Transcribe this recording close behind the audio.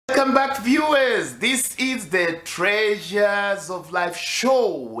Welcome back, viewers. This is the Treasures of Life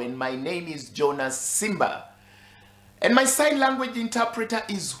show, and my name is Jonas Simba. And my sign language interpreter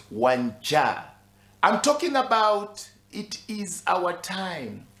is Wanja. I'm talking about it is our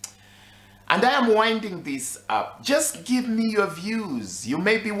time. And I am winding this up. Just give me your views. You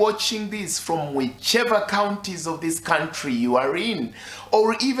may be watching this from whichever counties of this country you are in,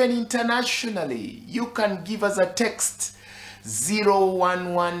 or even internationally. You can give us a text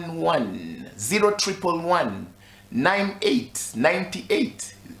 0111 0111 98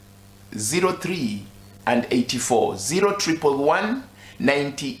 98 03 and 84 0111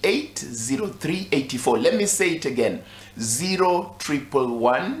 98 03 84. Let me say it again,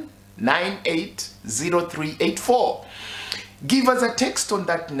 0111 98 03 84. Give us a text on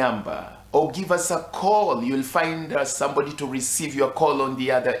that number or give us a call. You'll find somebody to receive your call on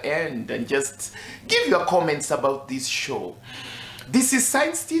the other end, and just give your comments about this show. This is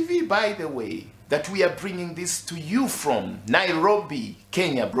Science TV, by the way, that we are bringing this to you from Nairobi,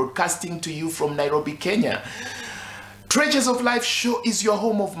 Kenya, broadcasting to you from Nairobi, Kenya. Treasures of Life show is your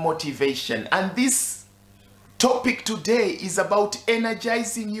home of motivation, and this topic today is about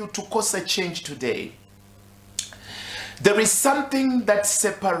energizing you to cause a change today. There is something that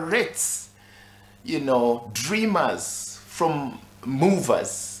separates, dreamers from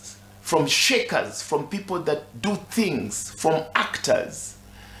movers, from shakers, from people that do things, from actors,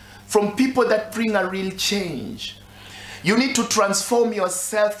 from people that bring a real change. You need to transform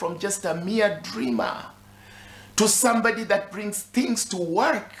yourself from just a mere dreamer to somebody that brings things to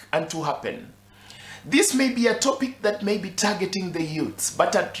work and to happen. This may be a topic that may be targeting the youths,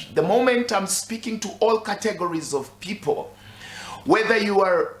 but at the moment I'm speaking to all categories of people. Whether you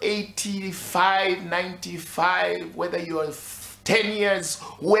are 85, 95, whether you are 10 years,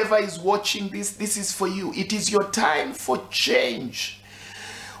 whoever is watching this, this is for you. It is your time for change.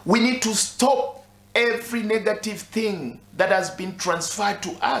 We need to stop every negative thing that has been transferred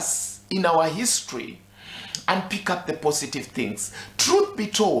to us in our history and pick up the positive things. Truth be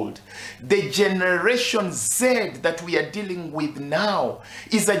told, the generation Z that we are dealing with now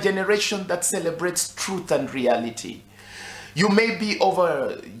is a generation that celebrates truth and reality. You may be of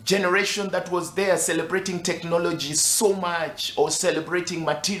a generation that was there celebrating technology so much, or celebrating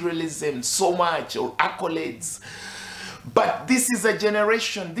materialism so much, or accolades. But this is a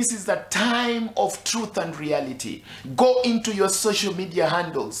generation, this is a time of truth and reality. Go into your social media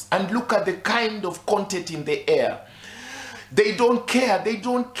handles and look at the kind of content in the air. They don't care. They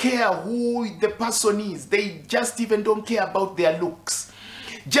don't care who the person is. They just even don't care about their looks.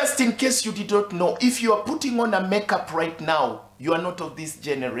 Just in case you did not know, if you are putting on a makeup right now, you are not of this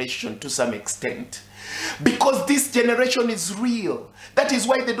generation to some extent. Because this generation is real. That is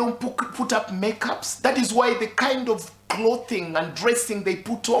why they don't put up makeups. That is why the kind of clothing and dressing they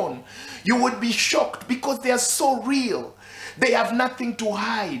put on, you would be shocked because they are so real. They have nothing to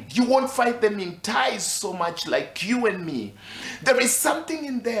hide. You won't find them in ties so much like you and me. There is something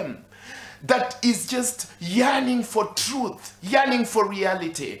in them that is just yearning for truth, yearning for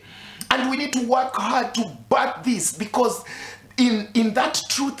reality. And we need to work hard to birth this, because in that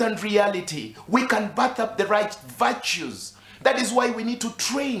truth and reality, we can birth up the right virtues. That is why we need to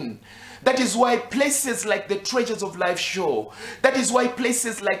train. That is why places like the Treasures of Life show, that is why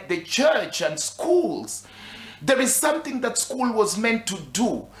places like the church and schools, there is something that school was meant to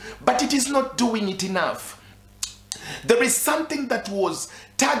do, but it is not doing it enough. There is something that was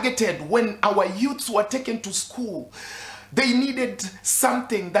targeted when our youths were taken to school. They needed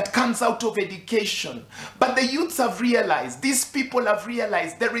something that comes out of education. But the youths have realized, these people have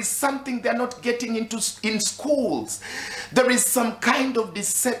realized, there is something they're not getting in schools. There is some kind of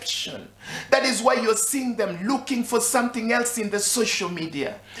deception. That is why you're seeing them looking for something else in the social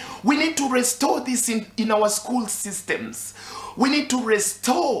media. We need to restore this in our school systems. We need to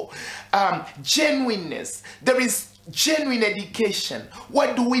restore genuineness. There is genuine education.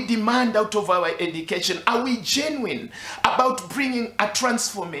 What do we demand out of our education? Are we genuine about bringing a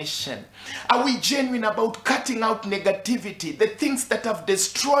transformation? Are we genuine about cutting out negativity, the things that have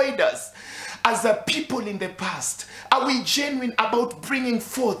destroyed us as a people in the past? Are we genuine about bringing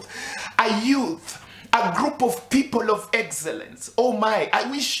forth a youth, a group of people of excellence? Oh my, I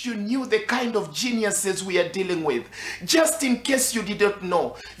wish you knew the kind of geniuses we are dealing with. Just in case you did not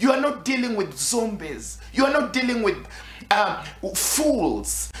know, you are not dealing with zombies. You are not dealing with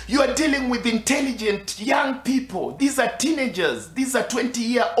fools. You are dealing with intelligent young people. These are teenagers. These are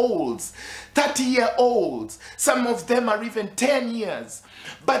 20-year-olds, 30-year-olds. Some of them are even 10 years.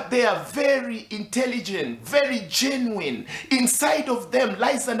 But they are very intelligent, very genuine. Inside of them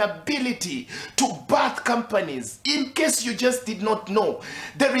lies an ability to birth companies. In case you just did not know,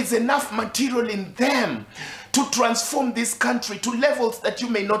 there is enough material in them to transform this country to levels that you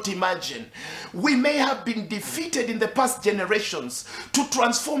may not imagine. We may have been defeated in the past generations to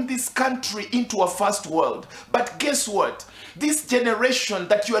transform this country into a first world. But guess what? This generation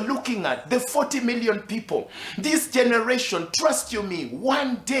that you are looking at, the 40 million people, this generation, trust you me,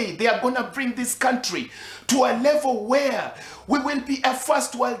 one day they are going to bring this country to a level where we will be a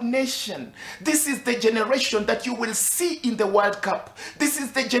first world nation. This is the generation that you will see in the World Cup. This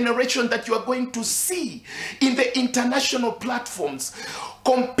is the generation that you are going to see in the international platforms,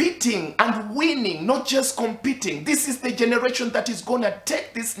 competing and winning, not just competing. This is the generation that is going to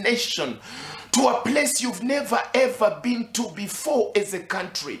take this nation to a place you've never ever been to before as a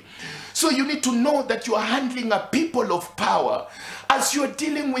country. So you need to know that you are handling a people of power. As you're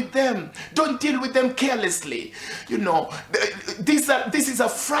dealing with them, don't deal with them carelessly. You know, this is a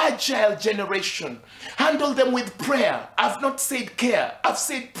fragile generation. Handle them with prayer. I've not said care, I've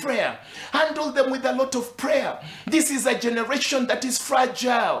said prayer. Handle them with a lot of prayer. This is a generation that is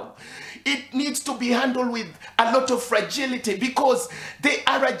fragile. It needs to be handled with a lot of fragility because they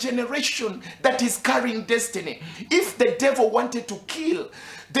are a generation that is carrying destiny. If the devil wanted to kill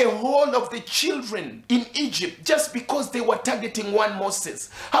the whole of the children in Egypt just because they were targeting one Moses,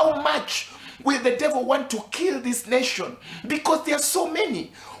 how much will the devil want to kill this nation? Because there are so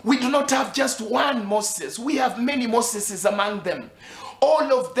many. We do not have just one Moses. We have many Moseses among them.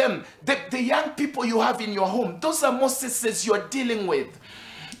 All of them, the young people you have in your home, those are Moseses you're dealing with.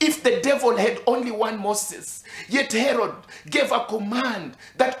 If the devil had only one Moses, yet Herod gave a command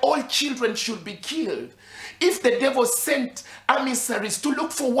that all children should be killed. If the devil sent emissaries to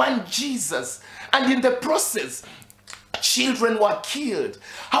look for one Jesus, and in the process, children were killed,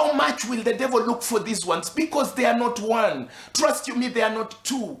 how much will the devil look for these ones? Because they are not one. Trust you me, they are not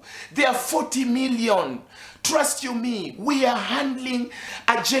two. They are 40 million. Trust you me, we are handling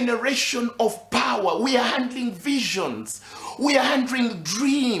a generation of power. We are handling visions. We are handling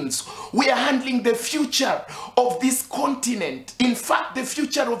dreams. We are handling the future of this continent. In fact, the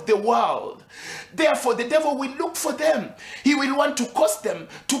future of the world. Therefore, the devil will look for them. He will want to cause them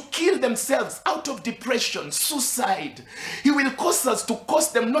to kill themselves out of depression, suicide. He will cause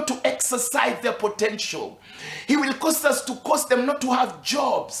them not to exercise their potential. He will cause them not to have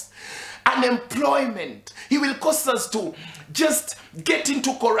jobs, unemployment. He will cause us to just get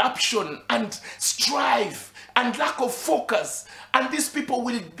into corruption and strife and lack of focus. And these people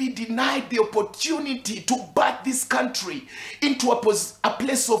will be denied the opportunity to birth this country into a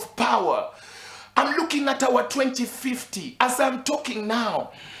place of power. I'm looking at our 2050 as I'm talking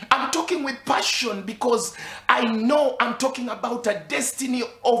now. I'm talking with passion because I know I'm talking about a destiny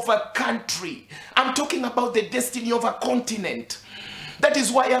of a country. I'm talking about the destiny of a continent. That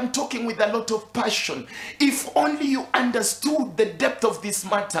is why I'm talking with a lot of passion. If only you understood the depth of this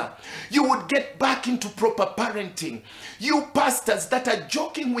matter, you would get back into proper parenting. You pastors that are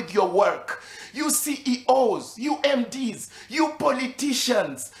joking with your work, you CEOs, you MDs, you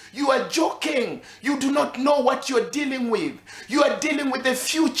politicians, you are joking. You do not know what you're dealing with. You are dealing with the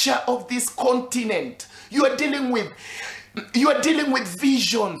future of this continent. You are dealing with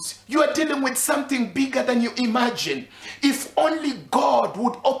visions. You are dealing with something bigger than you imagine. If only God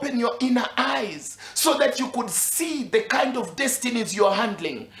would open your inner eyes so that you could see the kind of destinies you are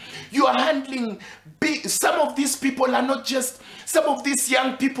handling. You are handling big. Some of these people are not just, some of these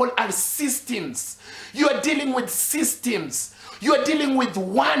young people are systems. You are dealing with systems. You are dealing with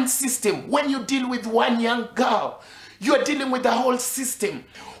one system. When you deal with one young girl, you are dealing with the whole system.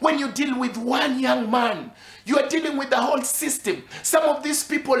 When you deal with one young man, you are dealing with the whole system. Some of these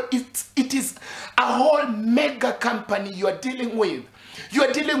people, it is a whole mega company you are dealing with. You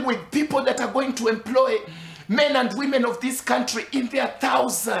are dealing with people that are going to employ men and women of this country in their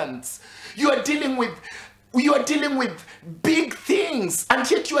thousands. You are dealing with big things, and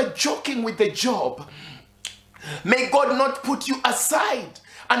yet you are joking with the job. May God not put you aside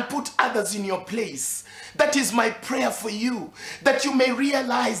and put others in your place. That is my prayer for you, that you may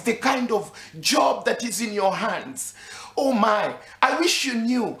realize the kind of job that is in your hands. Oh my, I wish you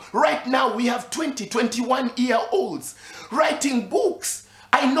knew. Right now we have 20, 21-year-olds writing books.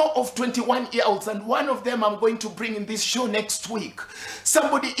 I know of 21-year-olds, and one of them I'm going to bring in this show next week.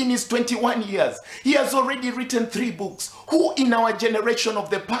 Somebody in his 21 years, he has already written 3 books. Who in our generation of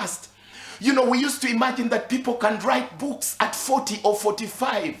the past You know, we used to imagine that people can write books at 40 or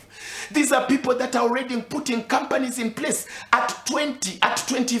 45. These are people that are already putting companies in place at 20, at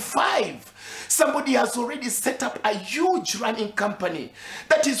 25. Somebody has already set up a huge running company.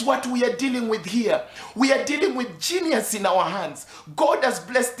 That is what we are dealing with here. We are dealing with genius in our hands. God has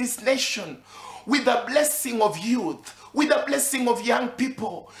blessed this nation with the blessing of youth, with the blessing of young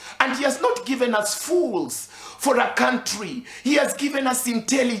people. And he has not given us fools for a country. He has given us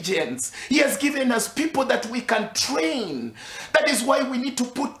intelligence. He has given us people that we can train. That is why we need to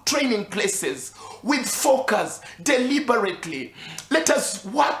put training places with focus, deliberately. Let us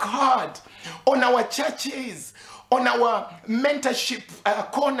work hard on our churches, on our mentorship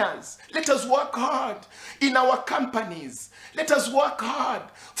corners. Let us work hard in our companies. Let us work hard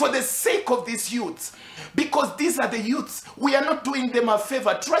for the sake of these youths, because these are the youths. We are not doing them a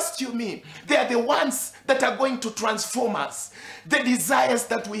favor. Trust you me. They are the ones that are going to transform us. The desires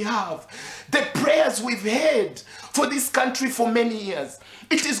that we have, the prayers we've had for this country for many years,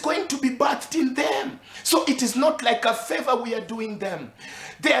 it is going to be birthed in them. So it is not like a favor we are doing them.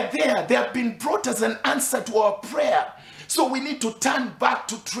 They are there. They have been brought as an answer to our prayer. So we need to turn back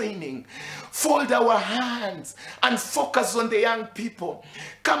to training, fold our hands and focus on the young people.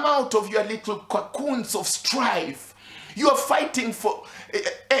 Come out of your little cocoons of strife. You are fighting for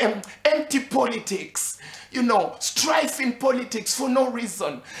empty politics. You know, strife in politics for no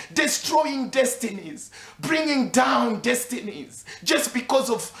reason, destroying destinies, bringing down destinies, just because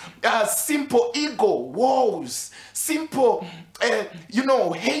of simple ego wars, simple,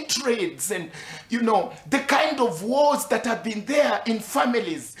 hatreds, and, the kind of wars that have been there in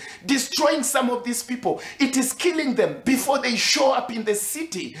families, destroying some of these people. It is killing them before they show up in the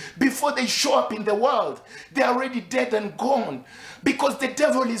city, before they show up in the world. They are already dead and gone, because the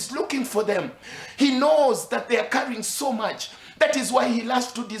devil is looking for them. He knows that they are carrying so much. That is why he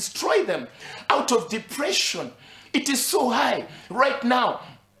loves to destroy them out of depression. It is so high right now.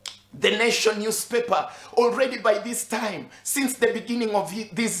 The Nation newspaper, already by this time, since the beginning of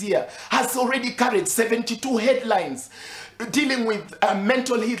this year, has already carried 72 headlines dealing with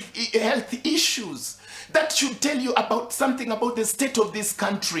mental health issues. That should tell you about something about the state of this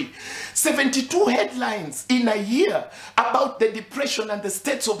country. 72 headlines in a year about the depression and the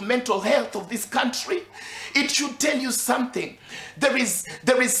states of mental health of this country. It should tell you something. There is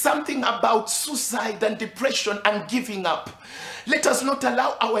something about suicide and depression and giving up. Let us not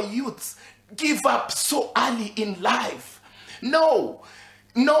allow our youths give up so early in life. No,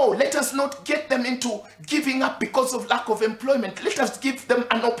 let us not get them into giving up because of lack of employment. Let us give them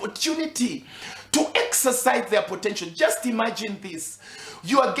an opportunity to exercise their potential. Just imagine this.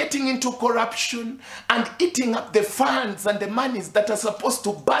 You are getting into corruption and eating up the funds and the monies that are supposed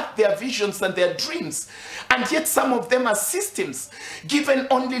to birth their visions and their dreams. And yet some of them are systems. Given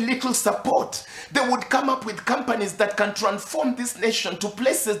only little support, they would come up with companies that can transform this nation to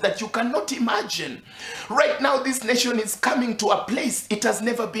places that you cannot imagine. Right now, this nation is coming to a place it has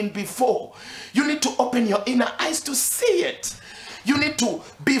never been before. You need to open your inner eyes to see it. You need to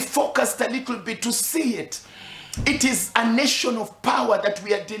be focused a little bit to see it. It is a nation of power that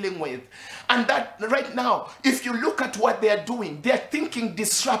we are dealing with. And that right now, if you look at what they are doing, they are thinking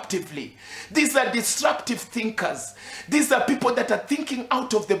disruptively. These are disruptive thinkers. These are people that are thinking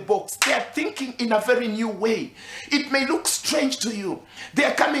out of the box. They are thinking in a very new way. It may look strange to you. They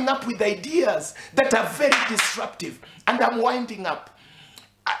are coming up with ideas that are very disruptive. And I'm winding up.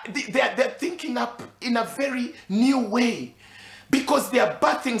 They're thinking up in a very new way, because they are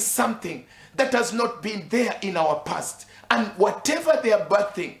birthing something that has not been there in our past. And whatever they are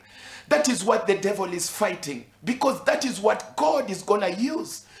birthing, that is what the devil is fighting, because that is what God is going to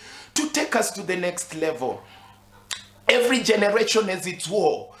use to take us to the next level. Every generation has its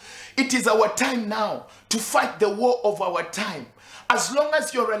war. It is our time now to fight the war of our time. As long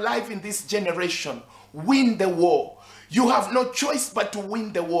as you're alive in this generation, win the war. You have no choice but to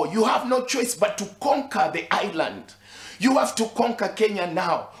win the war. You have no choice but to conquer the island. You have to conquer Kenya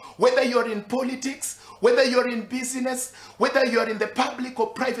now. Whether you're in politics, whether you're in business, whether you're in the public or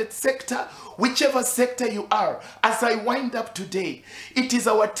private sector, whichever sector you are, as I wind up today, it is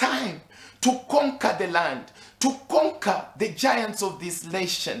our time to conquer the land, to conquer the giants of this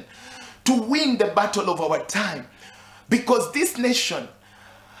nation, to win the battle of our time. Because this nation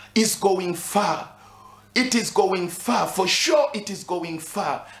is going far. It is going far. For sure it is going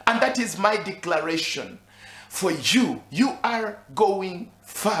far. And that is my declaration. For you, you are going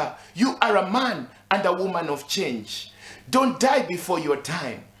far. You are a man and a woman of change. Don't die before your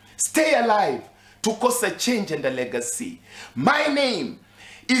time. Stay alive to cause a change and a legacy. My name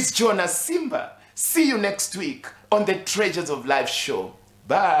is Jonas Simba. See you next week on the Treasures of Life show.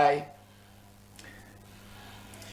 Bye.